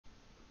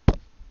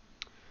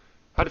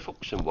Howdy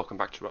folks, and welcome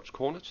back to Rob's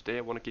Corner. Today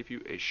I want to give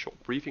you a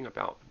short briefing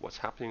about what's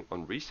happening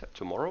on Reset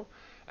tomorrow,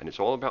 and it's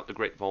all about the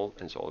Great Vault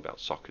and it's all about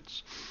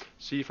sockets.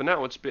 See, for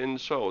now it's been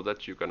so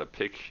that you're going to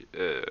pick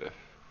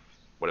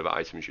whatever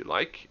items you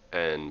like,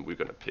 and we're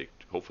going to pick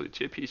hopefully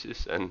tier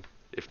pieces, and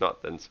if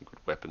not, then some good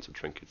weapons and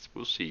trinkets.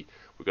 We'll see.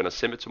 We're going to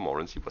sim it tomorrow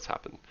and see what's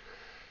happened.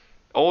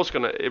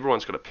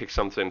 Everyone's gonna pick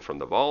something from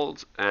the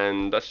vault,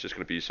 and that's just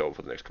gonna be so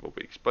for the next couple of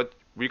weeks. But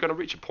we're gonna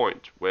reach a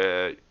point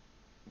where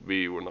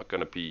we were not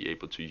going to be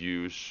able to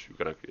use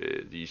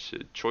these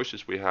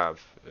choices we have,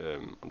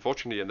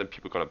 unfortunately, and then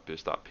people are going to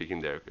start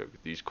picking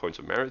these coins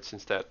of merits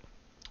instead.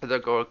 And they're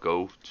going to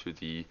go to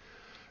the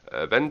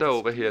vendor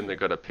over here, and they're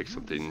going to pick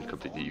something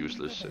completely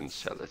useless and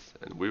sell it.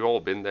 And we've all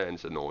been there, and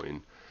it's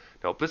annoying.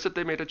 Now, Blizzard,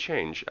 they made a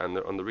change on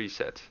the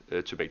reset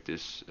to make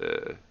this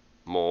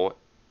more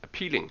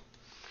appealing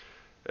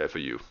for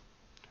you.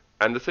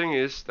 And the thing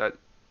is that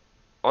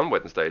on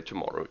Wednesday,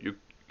 tomorrow,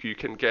 you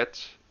can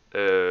get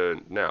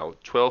now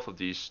 12 of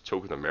these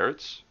token of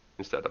merits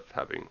instead of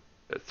having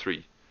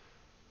 3.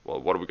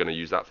 Well, what are we going to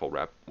use that for,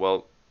 Rep?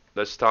 Well,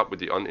 let's start with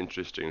the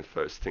uninteresting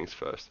things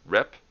first.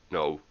 Rep,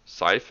 no.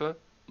 Cipher,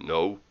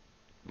 no.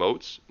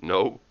 Modes,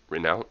 no.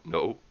 Renown,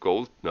 no.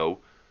 Gold, no.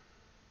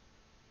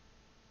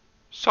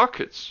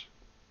 Sockets.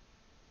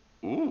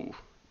 Ooh,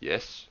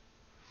 yes.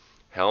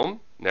 Helm,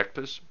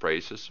 necklace,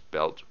 braces,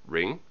 belt,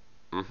 ring.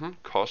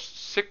 Costs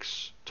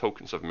 6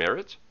 tokens of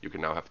merit. You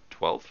can now have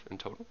 12 in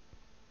total.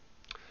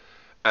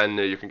 And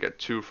you can get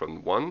 2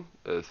 from 1,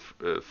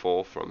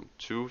 4 from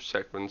 2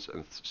 segments,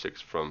 and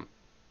 6 from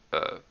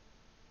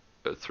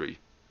 3.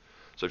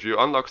 So if you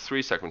unlock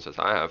 3 segments as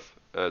I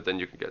have, then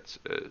you can get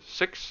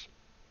 6,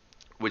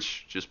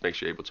 which just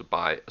makes you able to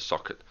buy a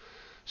socket.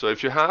 So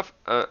if you have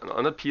an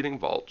unappealing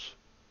vault,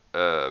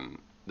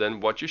 then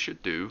what you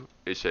should do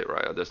is say,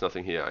 right, there's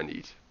nothing here I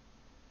need.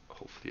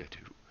 Hopefully I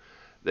do.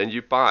 Then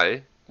you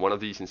buy one of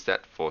these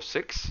instead for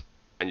 6,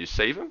 and you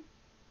save them.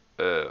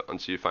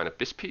 Until you find a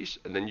BIS piece,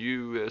 and then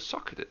you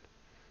socket it,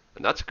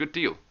 and that's a good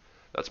deal.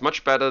 That's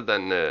much better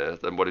than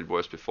what it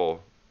was before.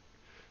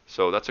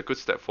 So that's a good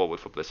step forward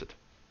for Blizzard,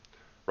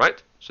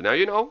 right? So now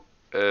you know.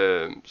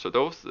 So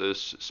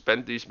those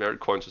spend these merit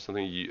coins on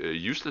something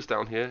useless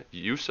down here.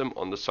 Use them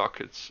on the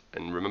sockets,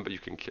 and remember you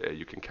can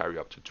carry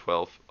up to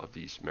 12 of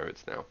these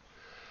merits now.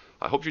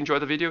 I hope you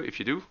enjoyed the video. If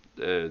you do,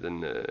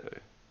 then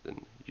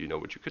you know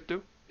what you could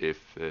do.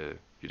 If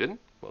you didn't,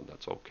 well,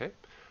 that's okay.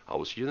 I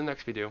will see you in the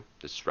next video.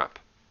 This is Rap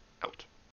out.